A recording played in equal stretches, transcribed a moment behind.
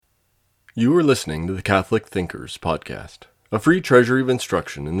You are listening to the Catholic Thinkers Podcast, a free treasury of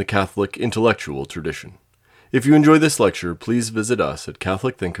instruction in the Catholic intellectual tradition. If you enjoy this lecture, please visit us at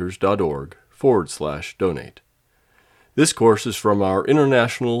catholicthinkers.org/donate. This course is from our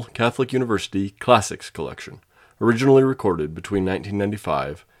International Catholic University Classics Collection, originally recorded between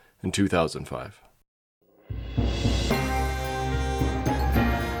 1995 and 2005.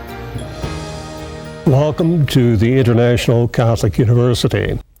 Welcome to the International Catholic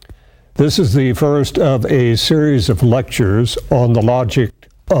University. This is the first of a series of lectures on the logic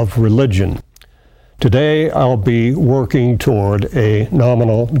of religion. Today I'll be working toward a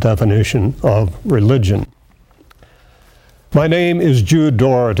nominal definition of religion. My name is Jude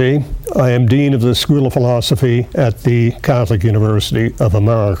Doherty. I am Dean of the School of Philosophy at the Catholic University of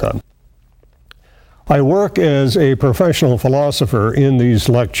America. I work as a professional philosopher in these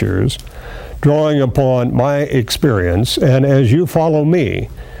lectures, drawing upon my experience, and as you follow me,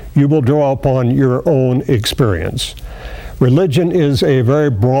 you will draw upon your own experience. Religion is a very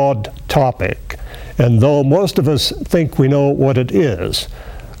broad topic, and though most of us think we know what it is,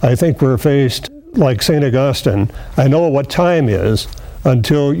 I think we're faced, like St. Augustine, I know what time is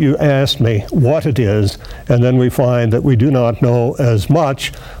until you ask me what it is, and then we find that we do not know as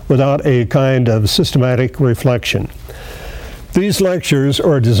much without a kind of systematic reflection. These lectures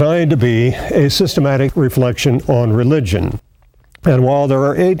are designed to be a systematic reflection on religion. And while there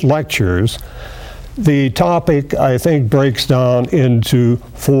are 8 lectures, the topic, I think, breaks down into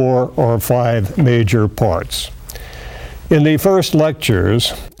 4 or 5 major parts. In the first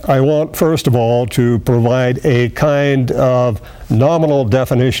lectures, I want, first of all, to provide a kind of nominal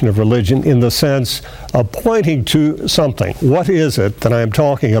definition of religion in the sense of pointing to something. What is it that I'm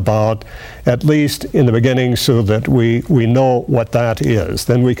talking about, at least in the beginning, so that we know what that is.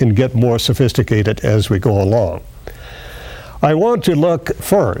 Then we can get more sophisticated as we go along. I want to look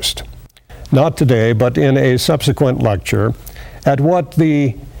first, not today, but in a subsequent lecture, at what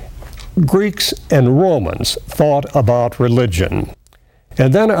the Greeks and Romans thought about religion.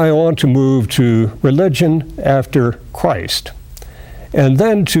 And then I want to move to religion after Christ, and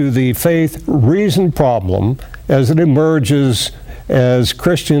then to the faith-reason problem as it emerges as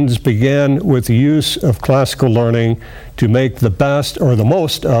Christians began with the use of classical learning to make the best or the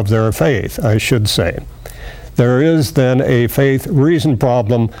most of their faith, I should say. There is then a faith-reason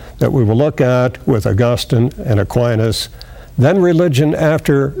problem that we will look at with Augustine and Aquinas, then religion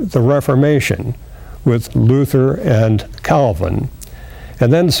after the Reformation with Luther and Calvin,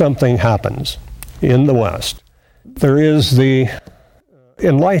 and then something happens in the West. There is the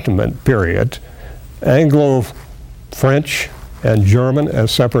Enlightenment period, Anglo-French and German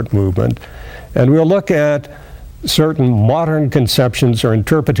as separate movement, and we'll look at certain modern conceptions or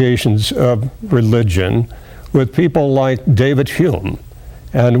interpretations of religion with people like David Hume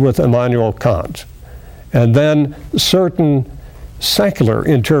and with Immanuel Kant, and then certain secular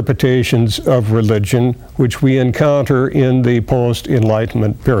interpretations of religion which we encounter in the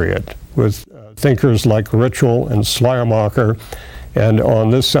post-Enlightenment period with thinkers like Ritschl and Schleiermacher, and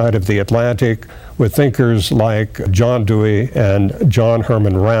on this side of the Atlantic with thinkers like John Dewey and John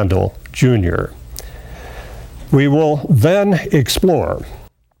Herman Randall, Jr. We will then explore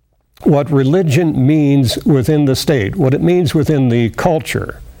what religion means within the state, what it means within the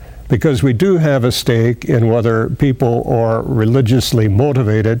culture, because we do have a stake in whether people are religiously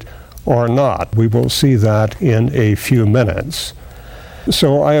motivated or not. We will see that in a few minutes.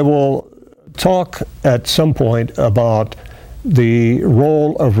 So I will talk at some point about the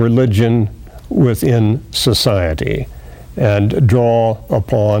role of religion within society and draw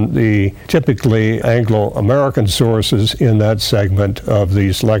upon the typically Anglo-American sources in that segment of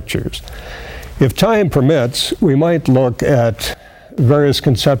these lectures. If time permits, we might look at various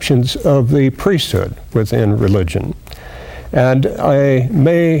conceptions of the priesthood within religion. And I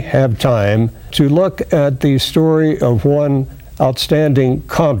may have time to look at the story of one outstanding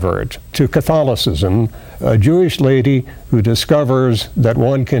convert to Catholicism, a Jewish lady who discovers that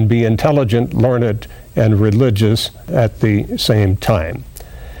one can be intelligent, learned, and religious at the same time.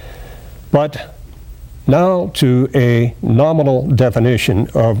 But now to a nominal definition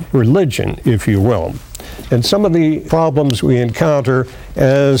of religion, if you will. And some of the problems we encounter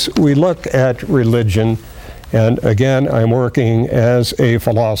as we look at religion, and again, I'm working as a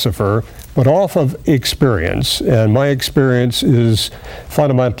philosopher, but off of experience, and my experience is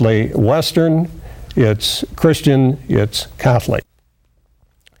fundamentally Western, it's Christian, it's Catholic.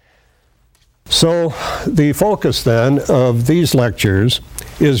 So the focus then of these lectures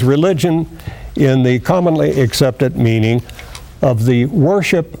is religion in the commonly accepted meaning of the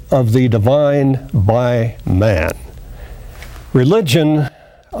worship of the divine by man. Religion,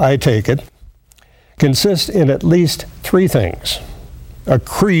 I take it, consist in at least three things: a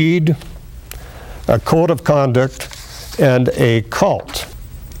creed, a code of conduct, and a cult.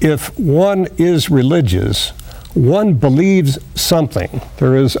 If one is religious, one believes something.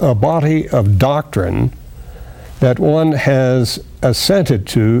 There is a body of doctrine that one has assented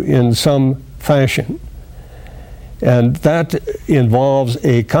to in some fashion. And that involves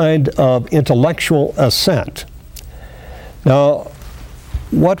a kind of intellectual assent. Now,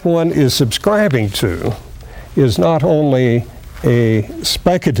 what one is subscribing to is not only a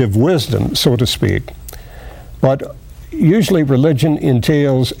speculative wisdom, so to speak, but usually religion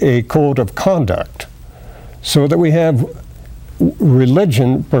entails a code of conduct, so that we have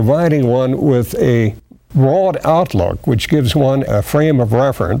religion providing one with a broad outlook, which gives one a frame of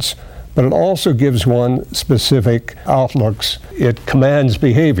reference, but it also gives one specific outlooks. It commands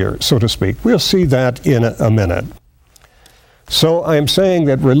behavior, so to speak. We'll see that in a minute. So I'm saying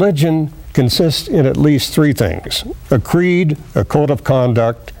that religion consists in at least three things: a creed, a code of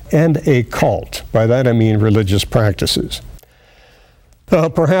conduct, and a cult. By that I mean religious practices.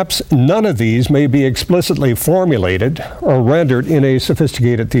 Perhaps none of these may be explicitly formulated or rendered in a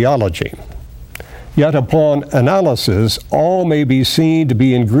sophisticated theology. Yet upon analysis, all may be seen to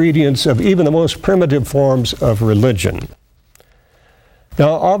be ingredients of even the most primitive forms of religion.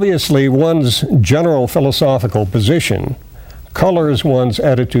 Now, obviously, one's general philosophical position colors one's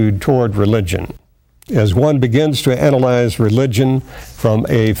attitude toward religion. As one begins to analyze religion from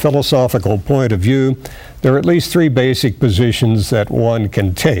a philosophical point of view, there are at least three basic positions that one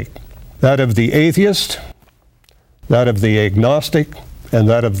can take: that of the atheist, that of the agnostic, and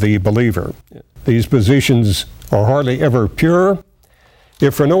that of the believer. These positions are hardly ever pure,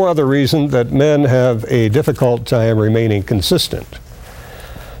 if for no other reason that men have a difficult time remaining consistent.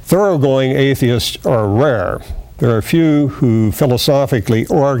 Thoroughgoing atheists are rare. There are few who philosophically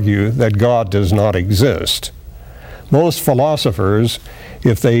argue that God does not exist. Most philosophers,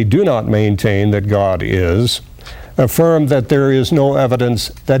 if they do not maintain that God is, affirm that there is no evidence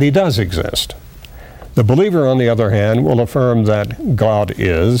that he does exist. The believer, on the other hand, will affirm that God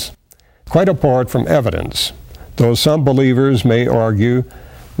is, quite apart from evidence, though some believers may argue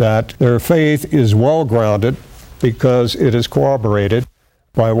that their faith is well grounded because it is corroborated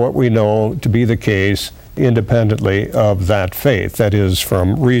by what we know to be the case independently of that faith, that is,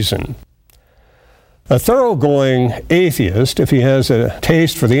 from reason. A thoroughgoing atheist, if he has a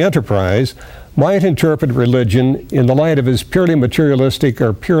taste for the enterprise, might interpret religion in the light of his purely materialistic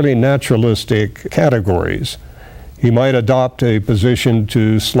or purely naturalistic categories. He might adopt a position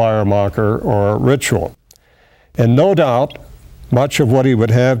to Schleiermacher or ritual. And no doubt, much of what he would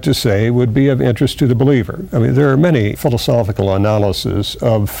have to say would be of interest to the believer. I mean, there are many philosophical analyses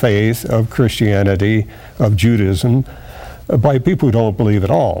of faith, of Christianity, of Judaism, by people who don't believe at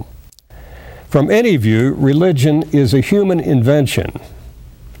all. From any view, religion is a human invention,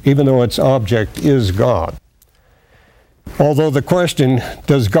 even though its object is God. Although the question,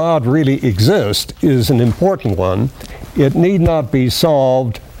 does God really exist, is an important one, it need not be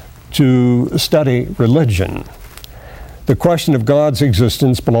solved to study religion. The question of God's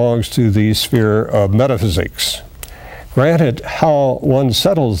existence belongs to the sphere of metaphysics. Granted, how one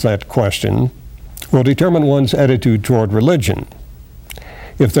settles that question will determine one's attitude toward religion.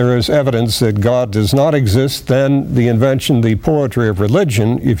 If there is evidence that God does not exist, then the invention, the poetry of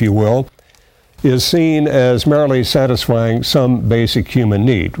religion, if you will, is seen as merely satisfying some basic human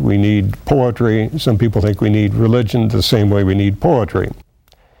need. We need poetry. Some people think we need religion the same way we need poetry.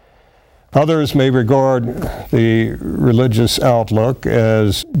 Others may regard the religious outlook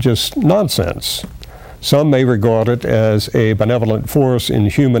as just nonsense. Some may regard it as a benevolent force in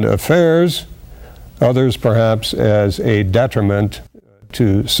human affairs, others perhaps as a detriment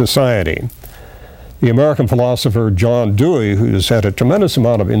to society. The American philosopher John Dewey, who has had a tremendous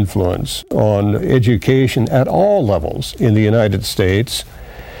amount of influence on education at all levels in the United States,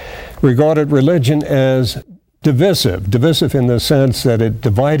 regarded religion as divisive in the sense that it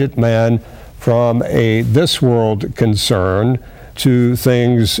divided man from a this world concern to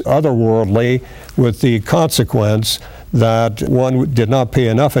things otherworldly, with the consequence that one did not pay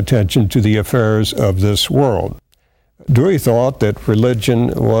enough attention to the affairs of this world. Dewey thought that religion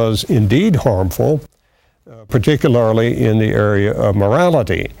was indeed harmful, particularly in the area of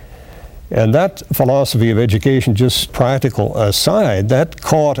morality. And that philosophy of education, just practical aside, that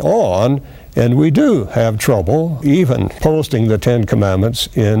caught on, and we do have trouble even posting the Ten Commandments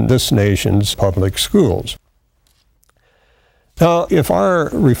in this nation's public schools. Now, if our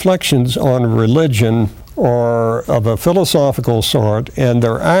reflections on religion are of a philosophical sort and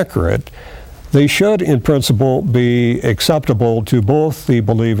they're accurate, they should, in principle, be acceptable to both the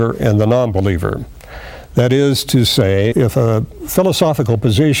believer and the non-believer. That is to say, if a philosophical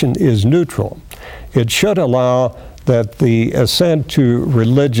position is neutral, it should allow that the assent to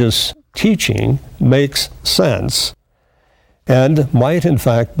religious teaching makes sense and might in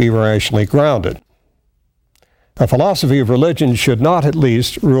fact be rationally grounded. A philosophy of religion should not at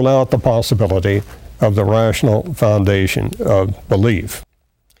least rule out the possibility of the rational foundation of belief.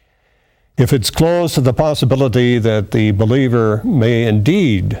 If it's closed to the possibility that the believer may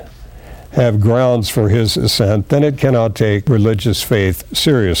indeed have grounds for his assent, then it cannot take religious faith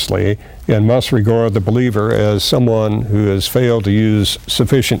seriously and must regard the believer as someone who has failed to use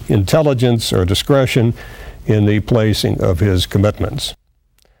sufficient intelligence or discretion in the placing of his commitments.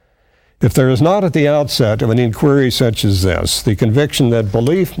 If there is not at the outset of an inquiry such as this the conviction that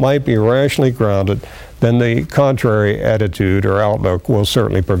belief might be rationally grounded, then the contrary attitude or outlook will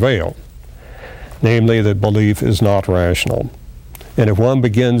certainly prevail, namely that belief is not rational. And if one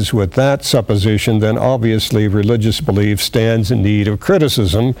begins with that supposition, then obviously religious belief stands in need of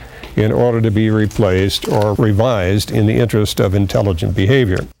criticism in order to be replaced or revised in the interest of intelligent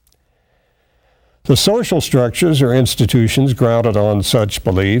behavior. The social structures or institutions grounded on such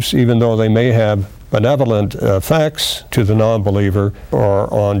beliefs, even though they may have benevolent effects to the non-believer,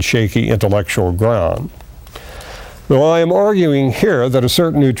 are on shaky intellectual ground. Though I am arguing here that a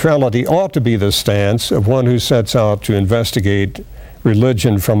certain neutrality ought to be the stance of one who sets out to investigate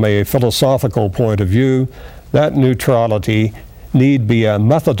religion from a philosophical point of view, that neutrality need be a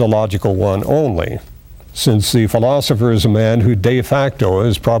methodological one only, since the philosopher is a man who de facto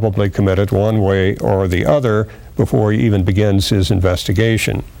is probably committed one way or the other before he even begins his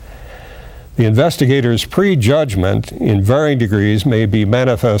investigation. The investigator's prejudgment in varying degrees may be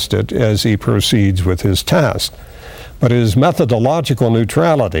manifested as he proceeds with his task, but his methodological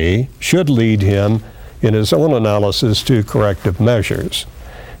neutrality should lead him in his own analysis to corrective measures.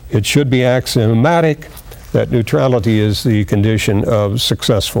 It should be axiomatic that neutrality is the condition of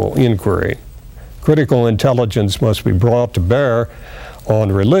successful inquiry. Critical intelligence must be brought to bear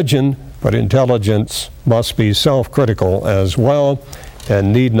on religion, but intelligence must be self-critical as well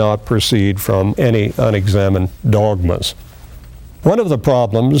and need not proceed from any unexamined dogmas. One of the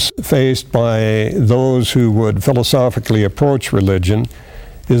problems faced by those who would philosophically approach religion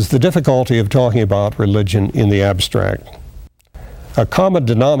is the difficulty of talking about religion in the abstract. A common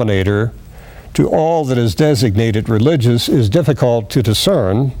denominator to all that is designated religious is difficult to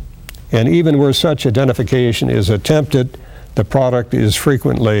discern, and even where such identification is attempted, the product is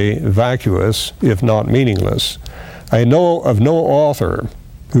frequently vacuous, if not meaningless. I know of no author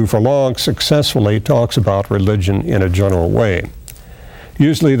who for long successfully talks about religion in a general way.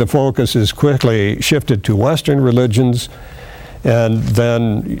 Usually the focus is quickly shifted to Western religions and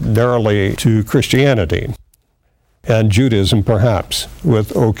then narrowly to Christianity and Judaism perhaps,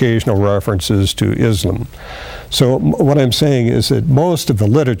 with occasional references to Islam. So what I'm saying is that most of the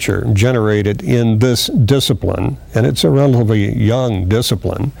literature generated in this discipline, and it's a relatively young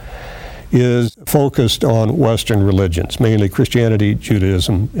discipline, is focused on Western religions, mainly Christianity,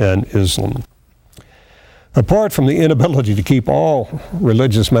 Judaism, and Islam. Apart from the inability to keep all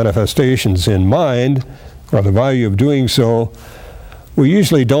religious manifestations in mind, or the value of doing so, we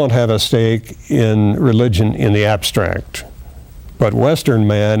usually don't have a stake in religion in the abstract. But Western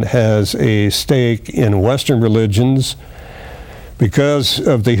man has a stake in Western religions because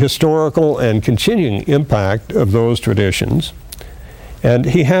of the historical and continuing impact of those traditions, and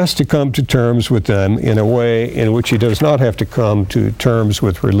he has to come to terms with them in a way in which he does not have to come to terms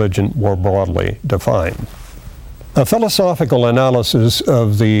with religion more broadly defined. A philosophical analysis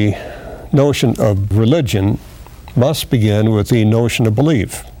of the notion of religion must begin with the notion of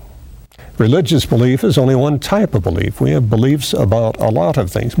belief. Religious belief is only one type of belief. We have beliefs about a lot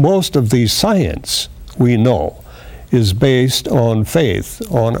of things. Most of the science we know is based on faith,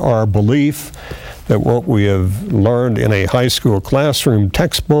 on our belief that what we have learned in a high school classroom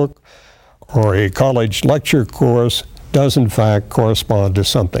textbook or a college lecture course does in fact correspond to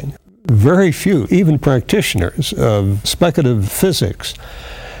something. Very few, even practitioners of speculative physics,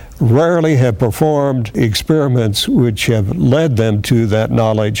 rarely have performed experiments which have led them to that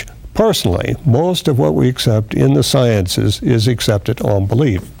knowledge personally. Most of what we accept in the sciences is accepted on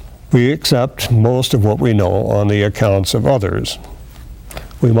belief. We accept most of what we know on the accounts of others.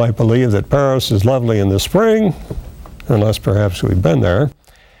 We might believe that Paris is lovely in the spring, unless perhaps we've been there,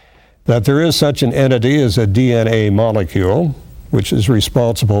 that there is such an entity as a DNA molecule, which is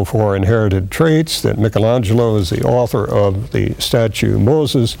responsible for inherited traits, that Michelangelo is the author of the statue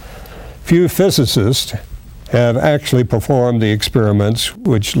Moses. Few physicists have actually performed the experiments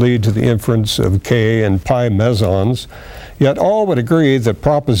which lead to the inference of K and pi mesons, yet all would agree that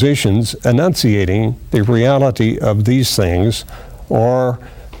propositions enunciating the reality of these things are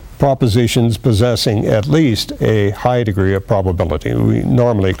propositions possessing at least a high degree of probability. We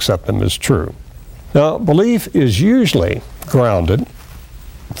normally accept them as true. Now, belief is usually founded,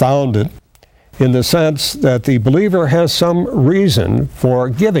 in the sense that the believer has some reason for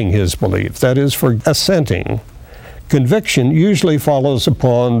giving his belief, that is, for assenting. Conviction usually follows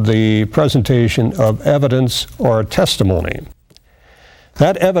upon the presentation of evidence or testimony.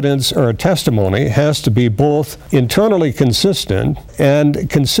 That evidence or testimony has to be both internally consistent and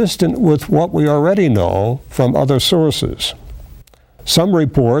consistent with what we already know from other sources. Some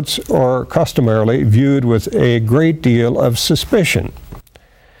reports are customarily viewed with a great deal of suspicion.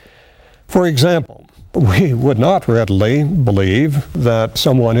 For example, we would not readily believe that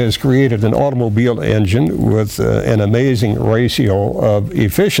someone has created an automobile engine with an amazing ratio of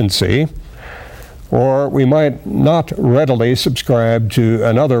efficiency, or we might not readily subscribe to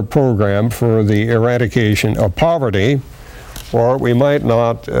another program for the eradication of poverty, or we might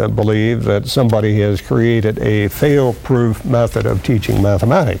not believe that somebody has created a fail-proof method of teaching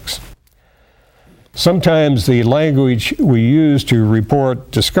mathematics. Sometimes the language we use to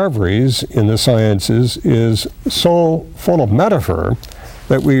report discoveries in the sciences is so full of metaphor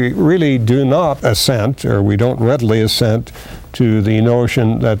that we really do not assent, or we don't readily assent, to the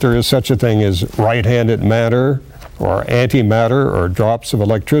notion that there is such a thing as right-handed matter, or antimatter, or drops of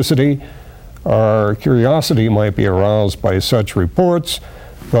electricity. Our curiosity might be aroused by such reports,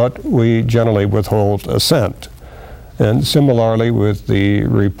 but we generally withhold assent. And similarly with the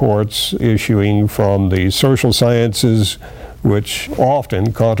reports issuing from the social sciences, which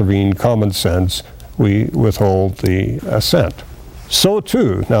often contravene common sense, we withhold the assent. So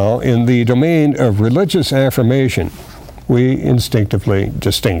too, now, in the domain of religious affirmation, we instinctively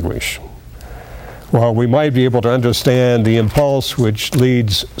distinguish. While we might be able to understand the impulse which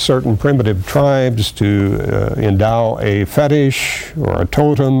leads certain primitive tribes to endow a fetish or a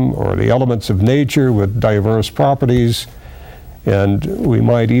totem or the elements of nature with diverse properties, and we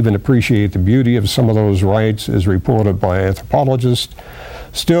might even appreciate the beauty of some of those rites as reported by anthropologists,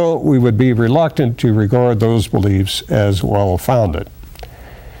 still we would be reluctant to regard those beliefs as well-founded.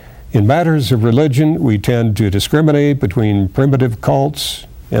 In matters of religion, we tend to discriminate between primitive cults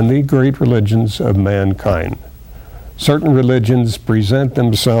and the great religions of mankind. Certain religions present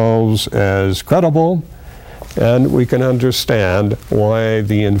themselves as credible, and we can understand why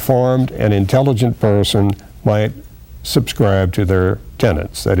the informed and intelligent person might subscribe to their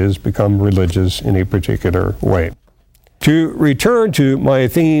tenets, that is, become religious in a particular way. To return to my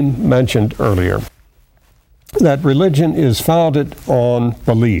theme mentioned earlier, that religion is founded on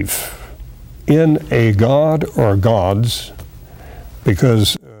belief in a god or gods,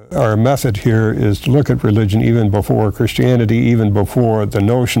 because our method here is to look at religion even before Christianity, even before the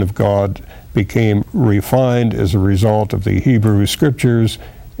notion of God became refined as a result of the Hebrew Scriptures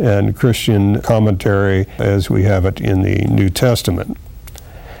and Christian commentary as we have it in the New Testament.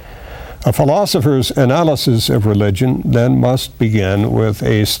 A philosopher's analysis of religion then must begin with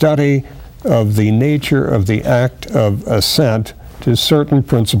a study of the nature of the act of assent to certain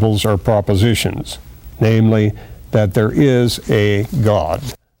principles or propositions, namely that there is a God.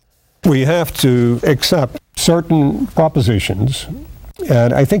 We have to accept certain propositions,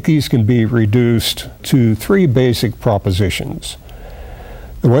 and I think these can be reduced to three basic propositions.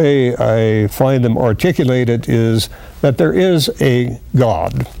 The way I find them articulated is that there is a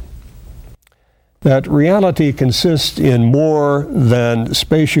God, that reality consists in more than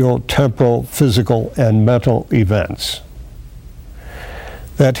spatial, temporal, physical, and mental events,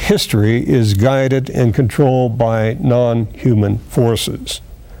 that history is guided and controlled by non-human forces,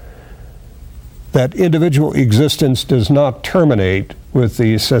 that individual existence does not terminate with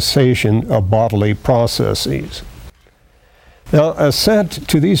the cessation of bodily processes. Now, assent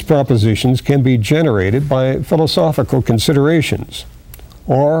to these propositions can be generated by philosophical considerations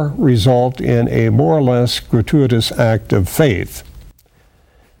or result in a more or less gratuitous act of faith.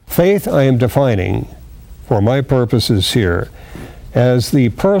 Faith I am defining, for my purposes here, as the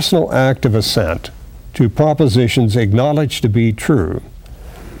personal act of assent to propositions acknowledged to be true,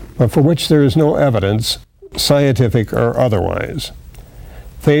 but for which there is no evidence, scientific or otherwise.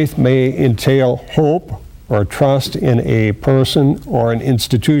 Faith may entail hope or trust in a person or an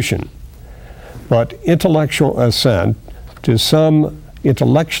institution, but intellectual assent to some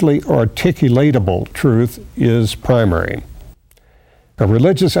intellectually articulatable truth is primary. A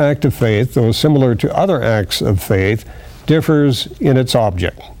religious act of faith, though similar to other acts of faith, differs in its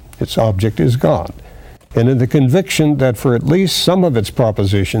object. Its object is God. and in the conviction that for at least some of its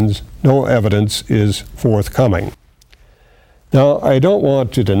propositions, no evidence is forthcoming. Now, I don't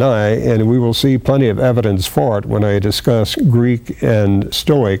want to deny, and we will see plenty of evidence for it when I discuss Greek and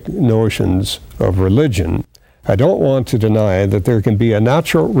Stoic notions of religion, I don't want to deny that there can be a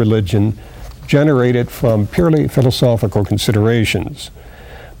natural religion generated from purely philosophical considerations.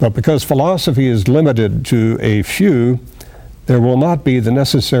 But because philosophy is limited to a few, there will not be the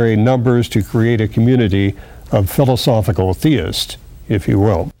necessary numbers to create a community of philosophical theists, if you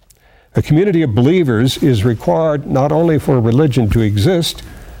will. A community of believers is required not only for religion to exist,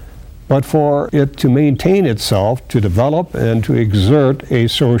 but for it to maintain itself, to develop, and to exert a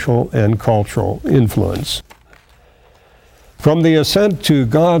social and cultural influence. From the assent to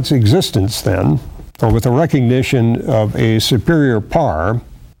God's existence, then, or with a recognition of a superior power,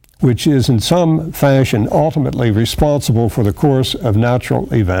 which is in some fashion ultimately responsible for the course of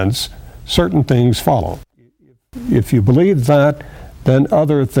natural events, certain things follow. If you believe that, then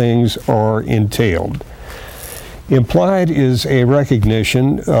other things are entailed. Implied is a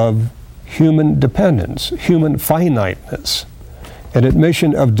recognition of human dependence, human finiteness. An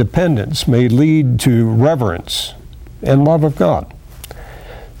admission of dependence may lead to reverence and love of God.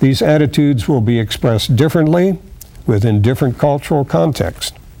 These attitudes will be expressed differently within different cultural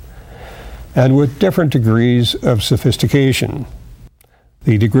contexts and with different degrees of sophistication.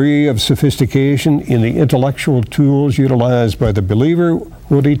 The degree of sophistication in the intellectual tools utilized by the believer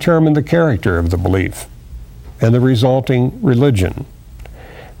will determine the character of the belief and the resulting religion.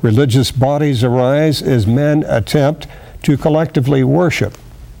 Religious bodies arise as men attempt to collectively worship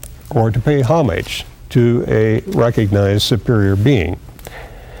or to pay homage to a recognized superior being.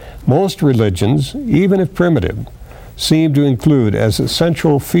 Most religions, even if primitive, seem to include as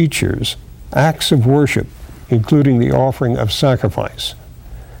essential features acts of worship, including the offering of sacrifice,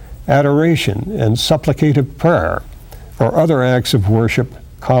 adoration, and supplicative prayer, or other acts of worship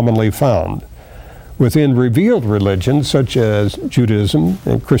commonly found. Within revealed religions, such as Judaism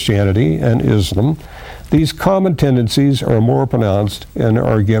and Christianity and Islam, these common tendencies are more pronounced and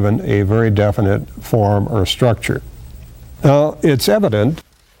are given a very definite form or structure. Now, it's evident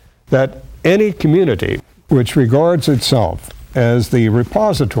that any community which regards itself as the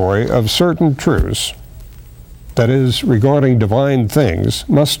repository of certain truths, that is, regarding divine things,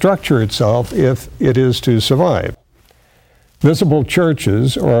 must structure itself if it is to survive. Visible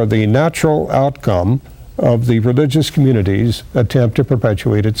churches are the natural outcome of the religious community's attempt to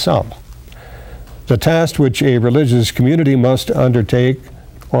perpetuate itself. The tasks which a religious community must undertake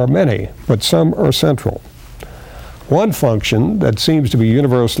are many, but some are central. One function that seems to be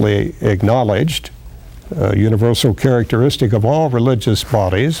universally acknowledged, a universal characteristic of all religious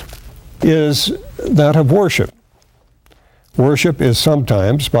bodies, is that of worship. Worship is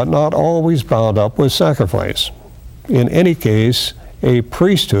sometimes, but not always, bound up with sacrifice. In any case, a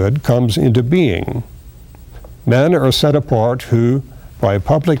priesthood comes into being. Men are set apart who, by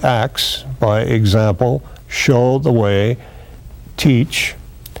public acts, by example, show the way, teach.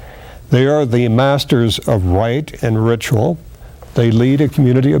 They are the masters of rite and ritual. They lead a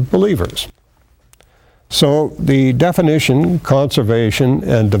community of believers. So the definition, conservation,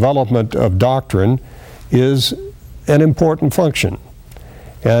 and development of doctrine is an important function,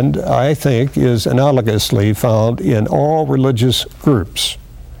 and I think is analogously found in all religious groups.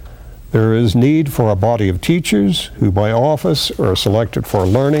 There is need for a body of teachers who by office are selected for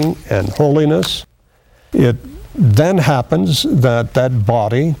learning and holiness. It then happens that that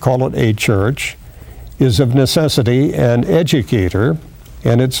body, call it a church, is of necessity an educator,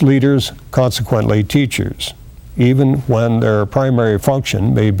 and its leaders consequently teachers, even when their primary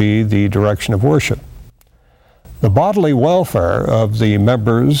function may be the direction of worship. The bodily welfare of the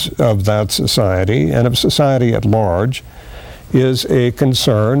members of that society and of society at large is a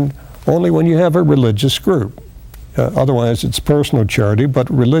concern only when you have a religious group. Otherwise, it's personal charity, but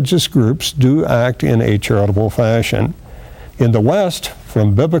religious groups do act in a charitable fashion. In the West,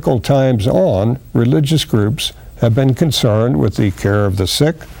 from biblical times on, religious groups have been concerned with the care of the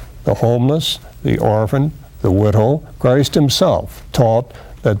sick, the homeless, the orphan, the widow. Christ himself taught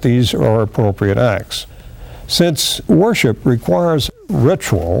that these are appropriate acts. Since worship requires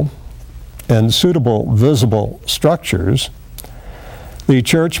ritual and suitable visible structures, the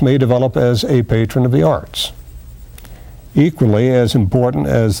church may develop as a patron of the arts. Equally as important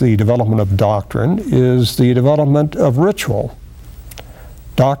as the development of doctrine is the development of ritual.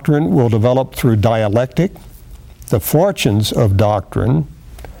 Doctrine will develop through dialectic. The fortunes of doctrine,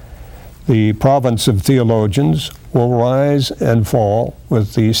 the province of theologians, will rise and fall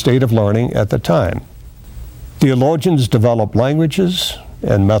with the state of learning at the time. Theologians develop languages,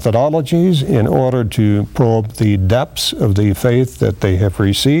 and methodologies in order to probe the depths of the faith that they have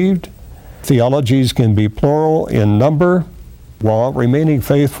received. Theologies can be plural in number while remaining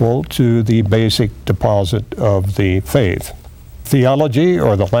faithful to the basic deposit of the faith. Theology,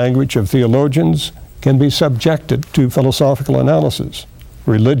 or the language of theologians, can be subjected to philosophical analysis.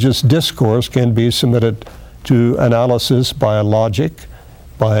 Religious discourse can be submitted to analysis by logic,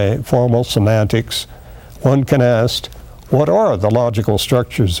 by formal semantics. One can ask, what are the logical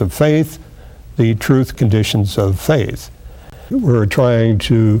structures of faith, the truth conditions of faith? We're trying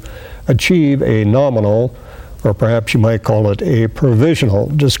to achieve a nominal, or perhaps you might call it a provisional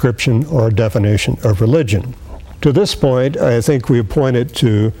description or definition of religion. To this point, I think we've pointed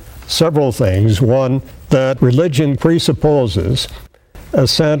to several things. One, that religion presupposes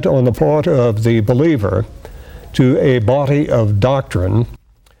assent on the part of the believer to a body of doctrine,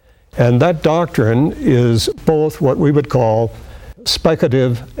 and that doctrine is both what we would call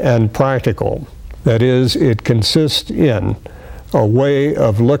speculative and practical. That is, it consists in a way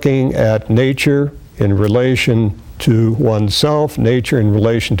of looking at nature in relation to oneself, nature in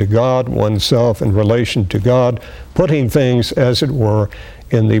relation to God, oneself in relation to God, putting things, as it were,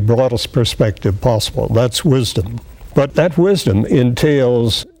 in the broadest perspective possible. That's wisdom. But that wisdom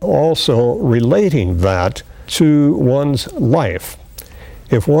entails also relating that to one's life.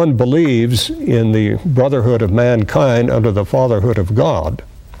 If one believes in the brotherhood of mankind under the fatherhood of God,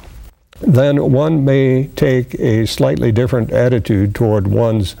 then one may take a slightly different attitude toward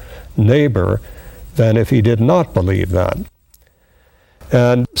one's neighbor than if he did not believe that.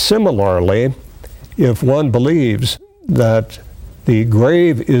 And similarly, if one believes that the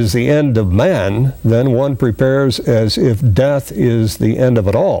grave is the end of man, then one prepares as if death is the end of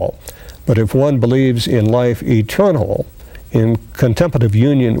it all. But if one believes in life eternal, in contemplative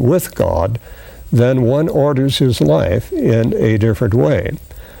union with God, then one orders his life in a different way.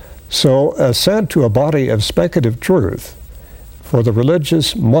 So assent to a body of speculative truth for the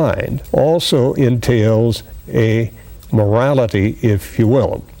religious mind also entails a morality, if you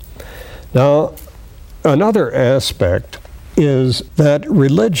will. Now, another aspect is that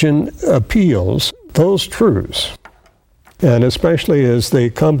religion appeals those truths, and especially as they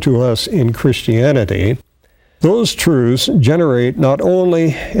come to us in Christianity, those truths generate not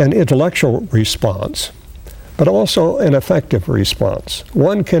only an intellectual response, but also an affective response.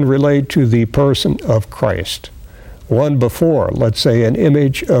 One can relate to the person of Christ. One before, let's say, an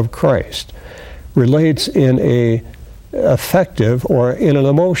image of Christ, relates in a affective or in an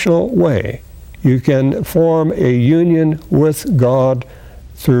emotional way. You can form a union with God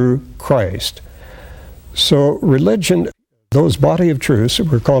through Christ. So religion, those body of truths that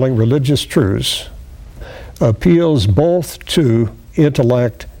we're calling religious truths, appeals both to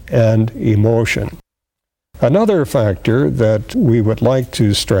intellect and emotion. Another factor that we would like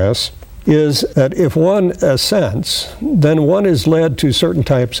to stress is that if one assents, then one is led to certain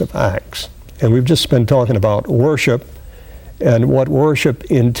types of acts. And we've just been talking about worship and what worship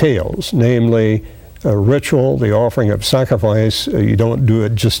entails, namely a ritual, the offering of sacrifice. You don't do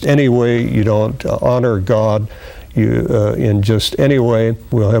it just any way. You don't honor God in just any way.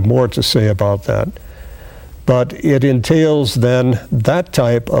 We'll have more to say about that. But it entails then that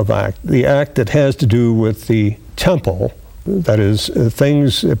type of act, the act that has to do with the temple. That is,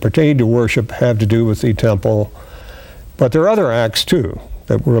 things that pertain to worship have to do with the temple. But there are other acts too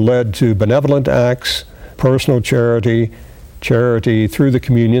that were led to benevolent acts, personal charity, charity through the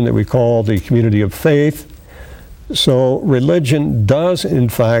communion that we call the community of faith. So religion does in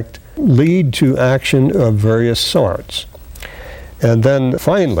fact lead to action of various sorts. And then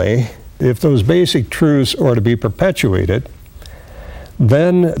finally, if those basic truths are to be perpetuated,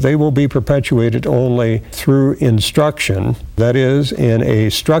 then they will be perpetuated only through instruction, that is, in a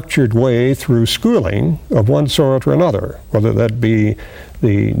structured way through schooling of one sort or another, whether that be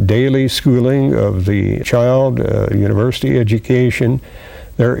the daily schooling of the child, university education.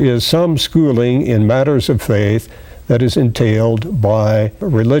 There is some schooling in matters of faith that is entailed by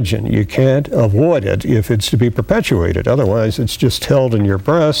religion. You can't avoid it if it's to be perpetuated. Otherwise, it's just held in your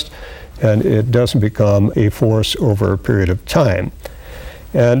breast and it doesn't become a force over a period of time.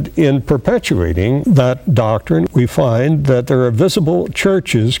 And in perpetuating that doctrine, we find that there are visible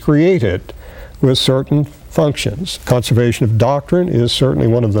churches created with certain functions. Conservation of doctrine is certainly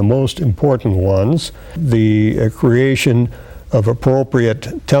one of the most important ones. The creation of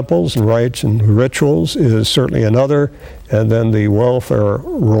appropriate temples and rites and rituals is certainly another, and then the welfare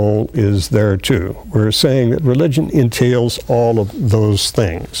role is there too. We're saying that religion entails all of those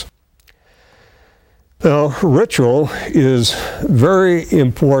things. Now, ritual is very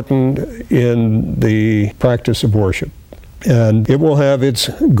important in the practice of worship. And it will have its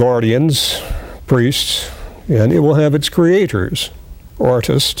guardians, priests, and it will have its creators,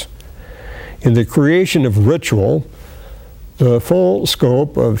 artists. In the creation of ritual, the full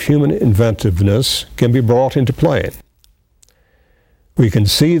scope of human inventiveness can be brought into play. We can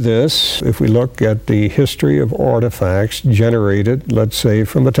see this if we look at the history of artifacts generated, let's say,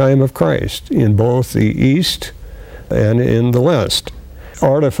 from the time of Christ, in both the East and in the West.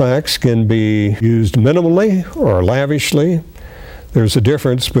 Artifacts can be used minimally or lavishly. There's a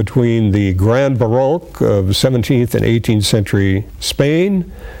difference between the Grand Baroque of 17th and 18th century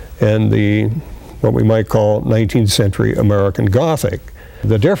Spain and the what we might call 19th century American Gothic.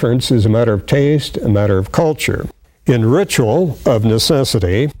 The difference is a matter of taste, a matter of culture. In ritual, of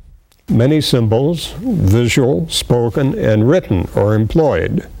necessity, many symbols, visual, spoken, and written, are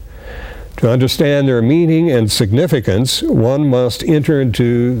employed. To understand their meaning and significance, one must enter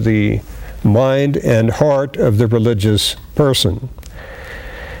into the mind and heart of the religious person.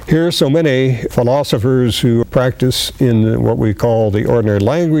 Here, so many philosophers who practice in what we call the ordinary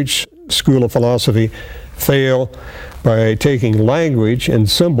language school of philosophy fail by taking language and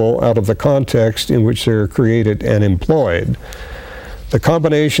symbol out of the context in which they're created and employed. The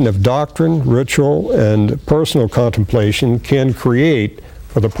combination of doctrine, ritual, and personal contemplation can create,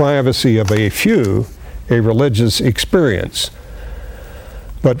 for the privacy of a few, a religious experience.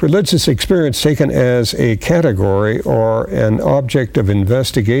 But religious experience taken as a category or an object of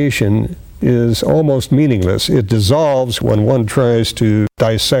investigation is almost meaningless. It dissolves when one tries to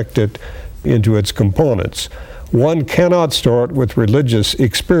dissect it into its components. One cannot start with religious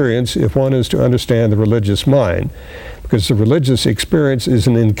experience if one is to understand the religious mind, because the religious experience is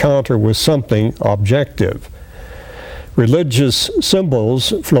an encounter with something objective. Religious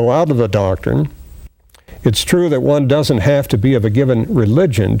symbols flow out of the doctrine. It's true that one doesn't have to be of a given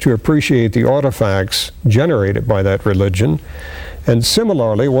religion to appreciate the artifacts generated by that religion, and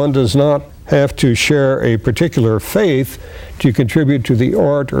similarly, one does not have to share a particular faith to contribute to the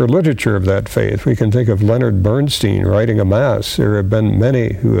art or literature of that faith. We can think of Leonard Bernstein writing a Mass. There have been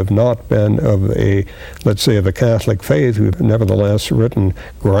many who have not been of a, let's say, of a Catholic faith, who have nevertheless written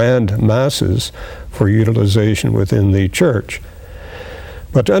grand Masses for utilization within the Church.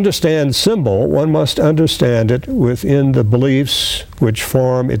 But to understand symbol, one must understand it within the beliefs which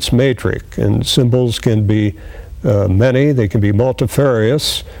form its matrix. And symbols can be many, they can be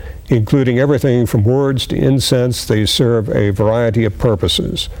multifarious, including everything from words to incense. They serve a variety of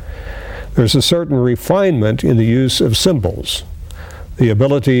purposes. There's a certain refinement in the use of symbols. The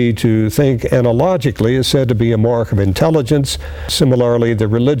ability to think analogically is said to be a mark of intelligence. Similarly, the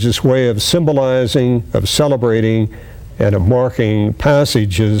religious way of symbolizing, of celebrating, and of marking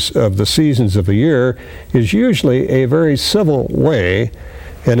passages of the seasons of the year is usually a very civil way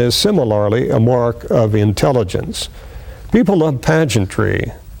and is similarly a mark of intelligence. People love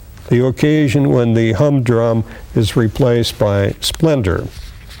pageantry, the occasion when the humdrum is replaced by splendor.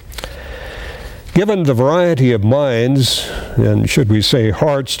 Given the variety of minds, and should we say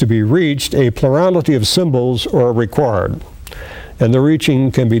hearts, to be reached, a plurality of symbols are required. And the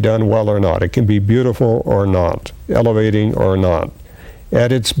reaching can be done well or not. It can be beautiful or not, elevating or not.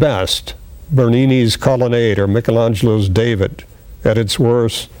 At its best, Bernini's Colonnade or Michelangelo's David. At its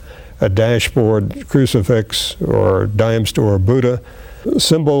worst, a dashboard crucifix or dime store Buddha.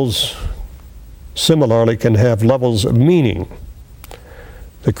 Symbols similarly can have levels of meaning.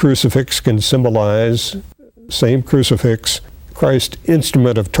 The crucifix can symbolize, same crucifix, Christ's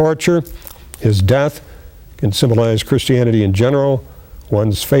instrument of torture, his death, can symbolize Christianity in general,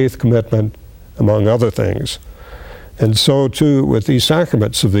 one's faith commitment, among other things. And so too with the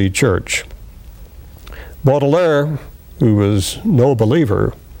sacraments of the Church. Baudelaire, who was no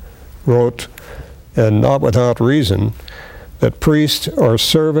believer, wrote, and not without reason, that priests are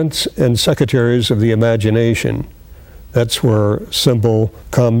servants and secretaries of the imagination. That's where symbol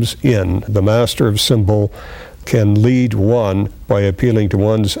comes in. The master of symbol can lead one by appealing to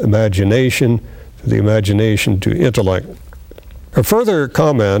one's imagination, to the imagination, to intellect. A further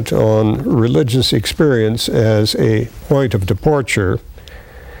comment on religious experience as a point of departure.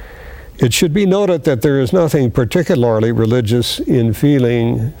 It should be noted that there is nothing particularly religious in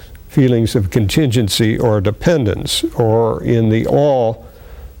feelings of contingency or dependence, or in the awe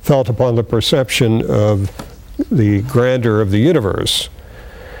felt upon the perception of the grandeur of the universe.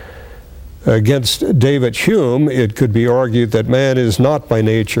 Against David Hume, it could be argued that man is not by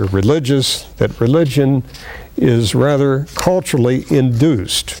nature religious, that religion is rather culturally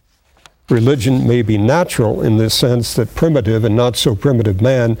induced. Religion may be natural in the sense that primitive and not so primitive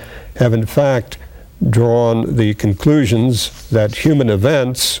man have in fact drawn the conclusions that human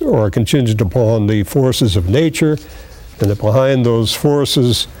events are contingent upon the forces of nature, and that behind those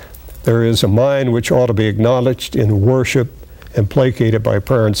forces there is a mind which ought to be acknowledged in worship and placated by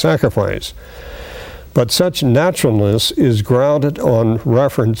prayer and sacrifice. But such naturalness is grounded on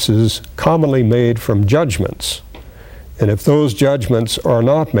references commonly made from judgments. And if those judgments are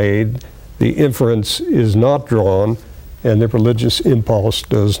not made, the inference is not drawn, and the religious impulse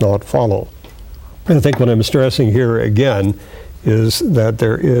does not follow. I think what I'm stressing here again is that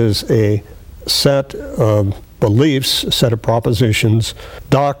there is a set of beliefs, a set of propositions,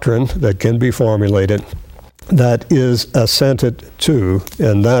 doctrine that can be formulated that is assented to,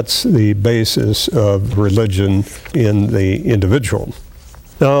 and that's the basis of religion in the individual.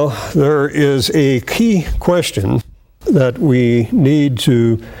 Now, there is a key question that we need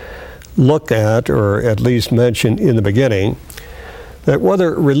to look at, or at least mention in the beginning, that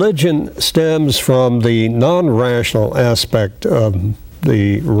whether religion stems from the non-rational aspect of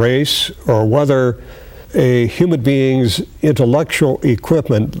the race, or whether a human being's intellectual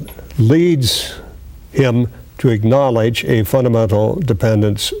equipment leads him to acknowledge a fundamental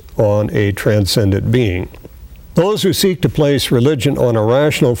dependence on a transcendent being. Those who seek to place religion on a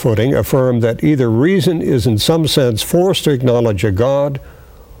rational footing affirm that either reason is in some sense forced to acknowledge a God,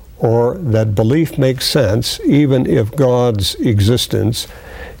 or that belief makes sense even if God's existence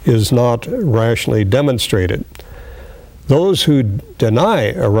is not rationally demonstrated. Those who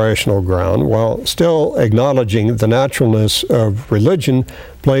deny a rational ground while still acknowledging the naturalness of religion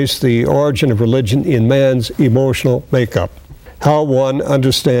place the origin of religion in man's emotional makeup. How one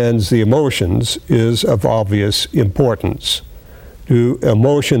understands the emotions is of obvious importance. Do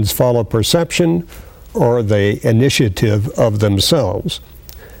emotions follow perception, or are they initiative of themselves?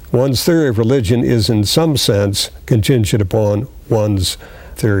 One's theory of religion is in some sense contingent upon one's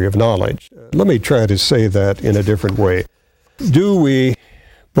theory of knowledge. Let me try to say that in a different way. Do we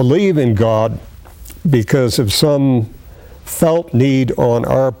believe in God because of some felt need on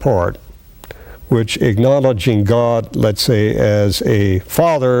our part, which acknowledging God, let's say, as a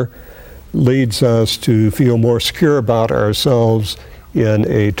father, leads us to feel more secure about ourselves in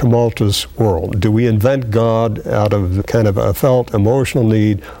a tumultuous world? Do we invent God out of kind of a felt emotional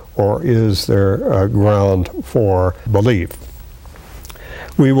need, or is there a ground for belief?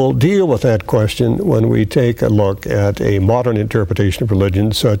 We will deal with that question when we take a look at a modern interpretation of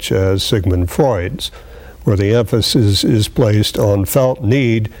religion such as Sigmund Freud's, where the emphasis is placed on felt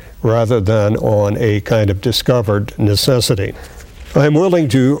need rather than on a kind of discovered necessity. I'm willing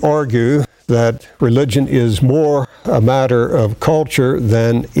to argue that religion is more a matter of culture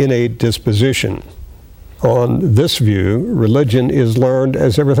than innate disposition. On this view, religion is learned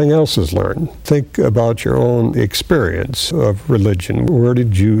as everything else is learned. Think about your own experience of religion. Where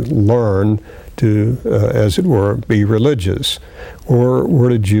did you learn to, as it were, be religious? Or where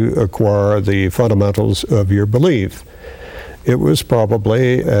did you acquire the fundamentals of your belief? It was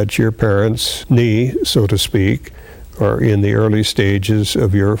probably at your parents' knee, so to speak, or in the early stages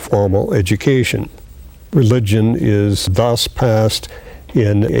of your formal education. Religion is thus passed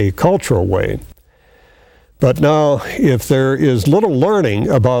in a cultural way. But now, if there is little learning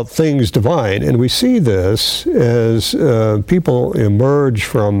about things divine, and we see this as people emerge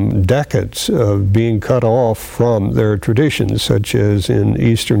from decades of being cut off from their traditions, such as in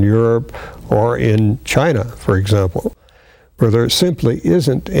Eastern Europe or in China, for example, where there simply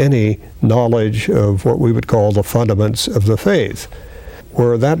isn't any knowledge of what we would call the fundaments of the faith.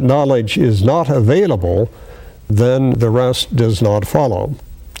 Where that knowledge is not available, then the rest does not follow.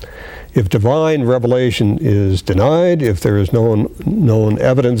 If divine revelation is denied, if there is no known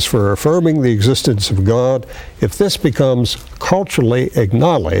evidence for affirming the existence of God, if this becomes culturally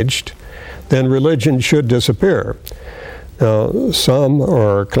acknowledged, then religion should disappear. Now, some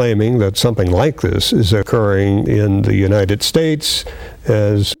are claiming that something like this is occurring in the United States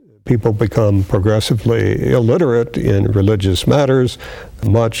as people become progressively illiterate in religious matters.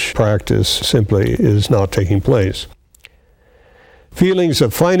 Much practice simply is not taking place. Feelings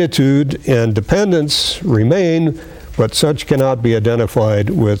of finitude and dependence remain, but such cannot be identified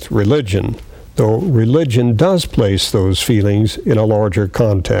with religion, though religion does place those feelings in a larger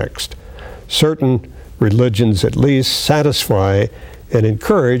context. Certain religions at least satisfy and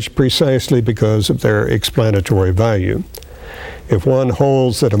encourage precisely because of their explanatory value. If one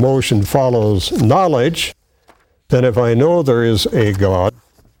holds that emotion follows knowledge, then if I know there is a God,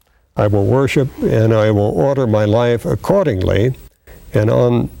 I will worship and I will order my life accordingly. And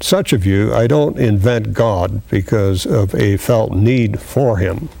on such a view, I don't invent God because of a felt need for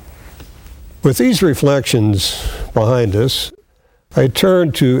him. With these reflections behind us, I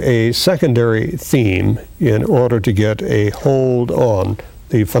turn to a secondary theme in order to get a hold on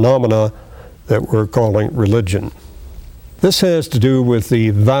the phenomena that we're calling religion. This has to do with the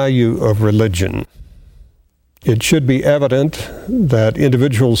value of religion. It should be evident that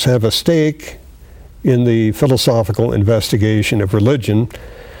individuals have a stake in the philosophical investigation of religion.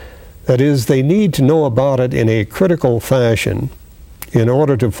 That is, they need to know about it in a critical fashion in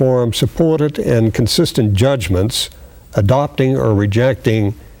order to form supported and consistent judgments, adopting or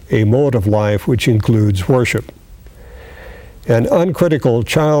rejecting a mode of life which includes worship. An uncritical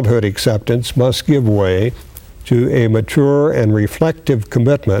childhood acceptance must give way to a mature and reflective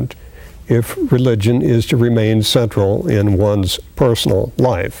commitment if religion is to remain central in one's personal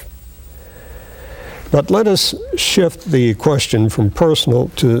life. But let us shift the question from personal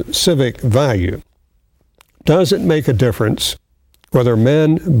to civic value. Does it make a difference whether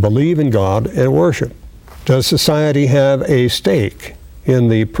men believe in God and worship? Does society have a stake in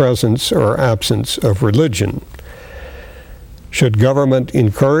the presence or absence of religion? Should government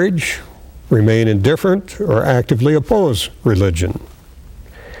encourage, remain indifferent, or actively oppose religion?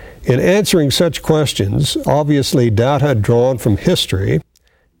 In answering such questions, obviously data drawn from history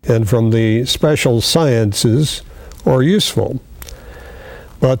and from the special sciences are useful.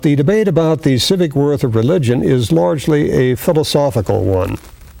 But the debate about the civic worth of religion is largely a philosophical one.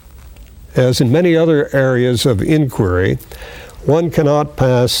 As in many other areas of inquiry, one cannot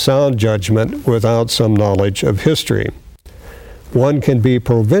pass sound judgment without some knowledge of history. One can be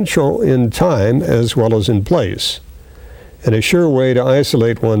provincial in time as well as in place, and a sure way to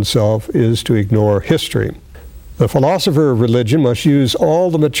isolate oneself is to ignore history. The philosopher of religion must use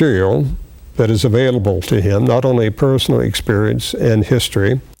all the material that is available to him, not only personal experience and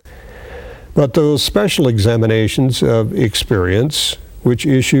history, but those special examinations of experience which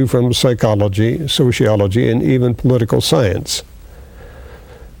issue from psychology, sociology, and even political science.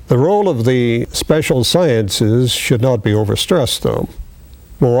 The role of the special sciences should not be overstressed, though.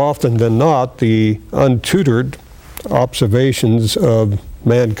 More often than not, the untutored observations of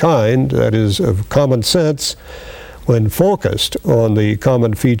mankind, that is, of common sense, when focused on the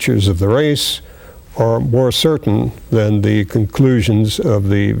common features of the race, are more certain than the conclusions of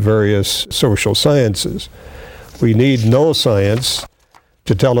the various social sciences. We need no science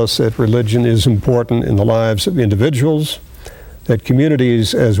to tell us that religion is important in the lives of individuals, that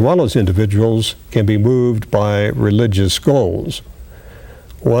communities as well as individuals can be moved by religious goals.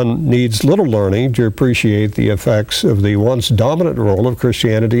 One needs little learning to appreciate the effects of the once dominant role of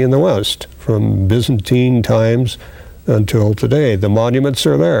Christianity in the West, from Byzantine times until today. The monuments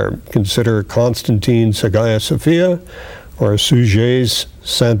are there. Consider Constantine's Hagia Sophia or Suger's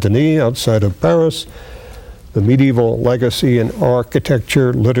Saint-Denis outside of Paris. The medieval legacy in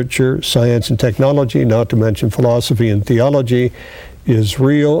architecture, literature, science, and technology, not to mention philosophy and theology, is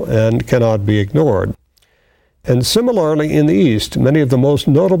real and cannot be ignored. And similarly, in the East, many of the most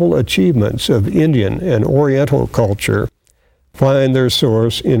notable achievements of Indian and Oriental culture find their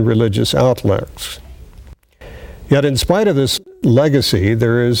source in religious outlets. Yet in spite of this legacy,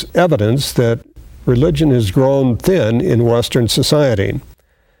 there is evidence that religion has grown thin in Western society,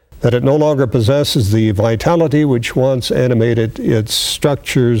 that it no longer possesses the vitality which once animated its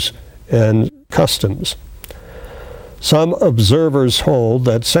structures and customs. Some observers hold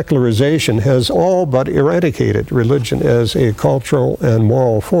that secularization has all but eradicated religion as a cultural and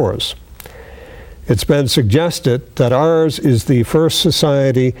moral force. It's been suggested that ours is the first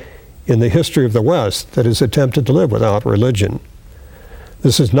society in the history of the West that has attempted to live without religion.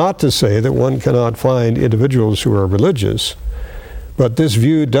 This is not to say that one cannot find individuals who are religious, but this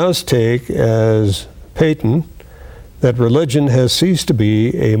view does take as patent that religion has ceased to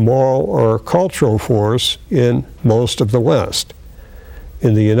be a moral or cultural force in most of the West.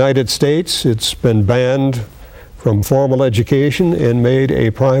 In the United States, it's been banned from formal education and made a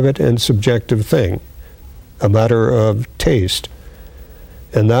private and subjective thing, a matter of taste.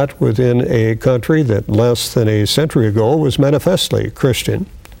 And that within a country that less than a century ago was manifestly Christian.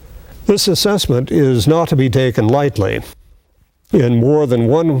 This assessment is not to be taken lightly. In more than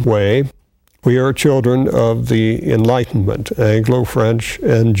one way, we are children of the Enlightenment, Anglo-French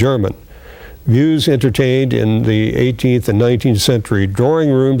and German. Views entertained in the 18th and 19th century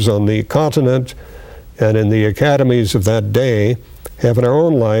drawing rooms on the continent and in the academies of that day have in our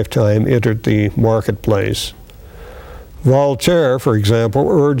own lifetime entered the marketplace. Voltaire, for example,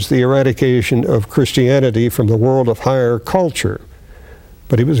 urged the eradication of Christianity from the world of higher culture,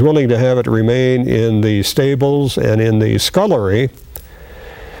 but he was willing to have it remain in the stables and in the scullery,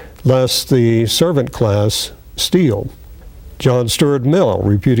 lest the servant class steal. John Stuart Mill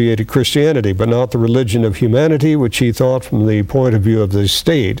repudiated Christianity, but not the religion of humanity, which he thought from the point of view of the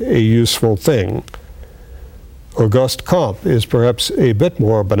state a useful thing. Auguste Comte is perhaps a bit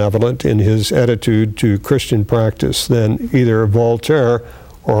more benevolent in his attitude to Christian practice than either Voltaire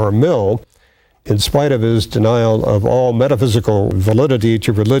or Mill. In spite of his denial of all metaphysical validity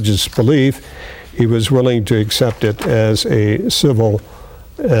to religious belief, he was willing to accept it as a civil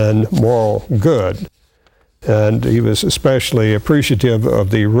and moral good. And he was especially appreciative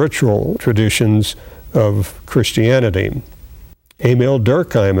of the ritual traditions of Christianity. Emil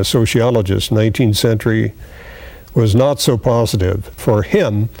Durkheim, a sociologist, 19th century, was not so positive. For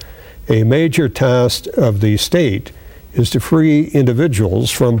him, a major task of the state is to free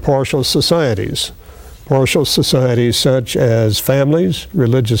individuals from partial societies such as families,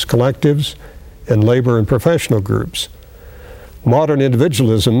 religious collectives, and labor and professional groups. Modern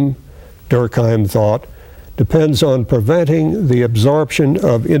individualism, Durkheim thought, depends on preventing the absorption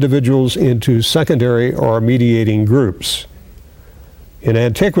of individuals into secondary or mediating groups. In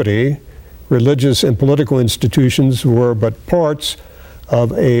antiquity, religious and political institutions were but parts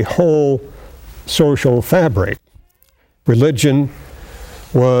of a whole social fabric. Religion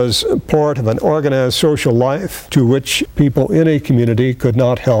was part of an organized social life to which people in a community could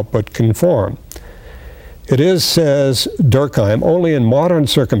not help but conform. It is, says Durkheim, only in modern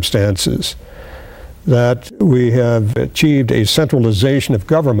circumstances that we have achieved a centralization of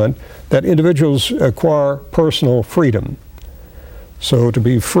government that individuals acquire personal freedom. So to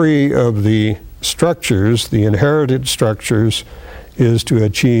be free of the structures, the inherited structures, is to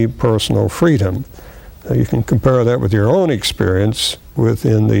achieve personal freedom. Now you can compare that with your own experience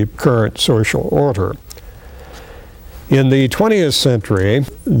within the current social order. In the 20th century,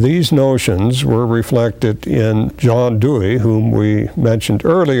 these notions were reflected in John Dewey, whom we mentioned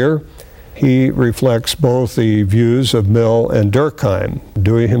earlier. He reflects both the views of Mill and Durkheim.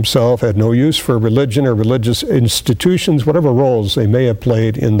 Dewey himself had no use for religion or religious institutions, whatever roles they may have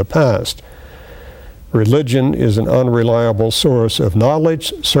played in the past. Religion is an unreliable source of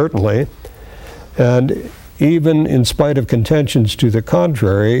knowledge, certainly, and even in spite of contentions to the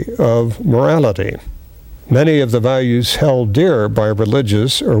contrary, of morality. Many of the values held dear by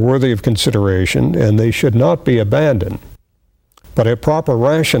religious are worthy of consideration, and they should not be abandoned. But a proper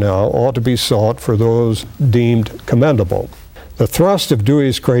rationale ought to be sought for those deemed commendable. The thrust of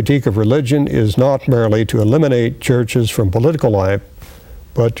Dewey's critique of religion is not merely to eliminate churches from political life,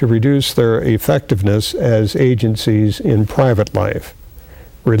 but to reduce their effectiveness as agencies in private life.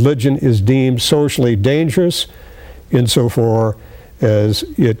 Religion is deemed socially dangerous insofar as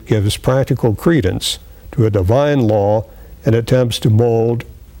it gives practical credence to a divine law and attempts to mold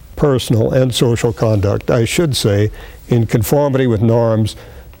personal and social conduct, I should say, in conformity with norms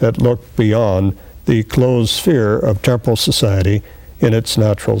that look beyond the closed sphere of temporal society in its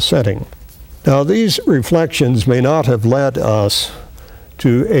natural setting. Now, these reflections may not have led us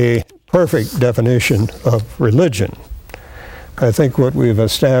to a perfect definition of religion. I think what we've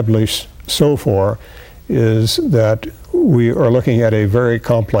established so far is that we are looking at a very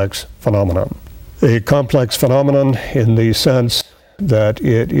complex phenomenon. A complex phenomenon in the sense that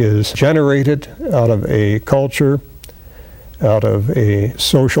it is generated out of a culture, out of a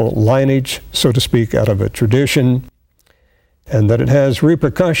social lineage, so to speak, out of a tradition, and that it has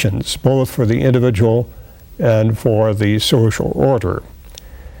repercussions both for the individual and for the social order.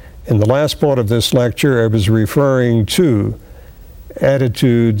 In the last part of this lecture, I was referring to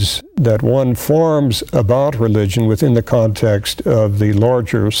attitudes that one forms about religion within the context of the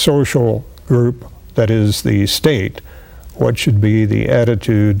larger social group that is the state. What should be the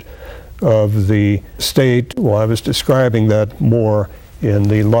attitude of the state? Well, I was describing that more in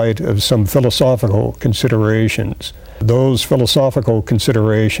the light of some philosophical considerations. Those philosophical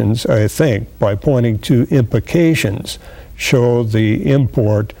considerations, I think, by pointing to implications, show the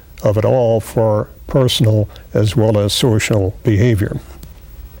import of it all for personal as well as social behavior.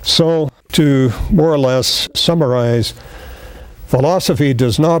 So, to more or less summarize, philosophy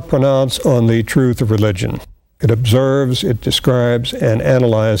does not pronounce on the truth of religion. It observes, it describes, and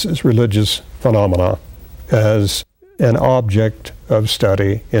analyzes religious phenomena as an object of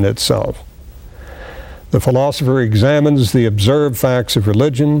study in itself. The philosopher examines the observed facts of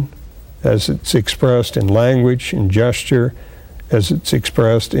religion as it's expressed in language, in gesture, as it's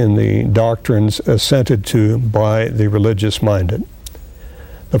expressed in the doctrines assented to by the religious-minded.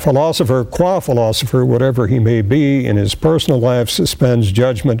 The philosopher, qua philosopher, whatever he may be in his personal life, suspends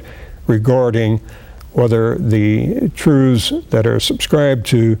judgment regarding whether the truths that are subscribed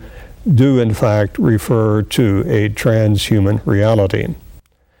to do in fact refer to a transhuman reality.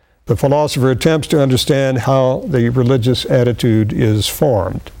 The philosopher attempts to understand how the religious attitude is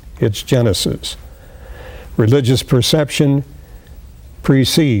formed, its genesis. Religious perception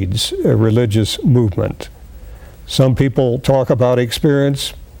precedes a religious movement. Some people talk about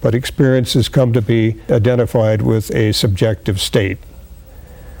experience, but experience has come to be identified with a subjective state.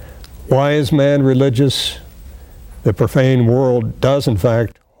 Why is man religious? The profane world does, in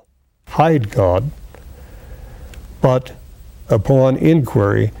fact, hide God, but upon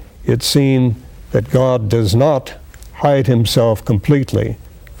inquiry, it's seen that God does not hide himself completely.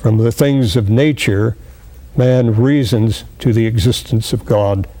 From the things of nature, man reasons to the existence of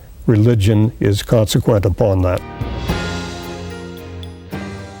God. Religion is consequent upon that.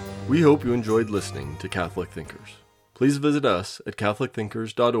 We hope you enjoyed listening to Catholic Thinkers. Please visit us at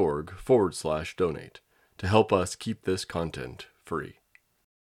catholicthinkers.org/donate to help us keep this content free.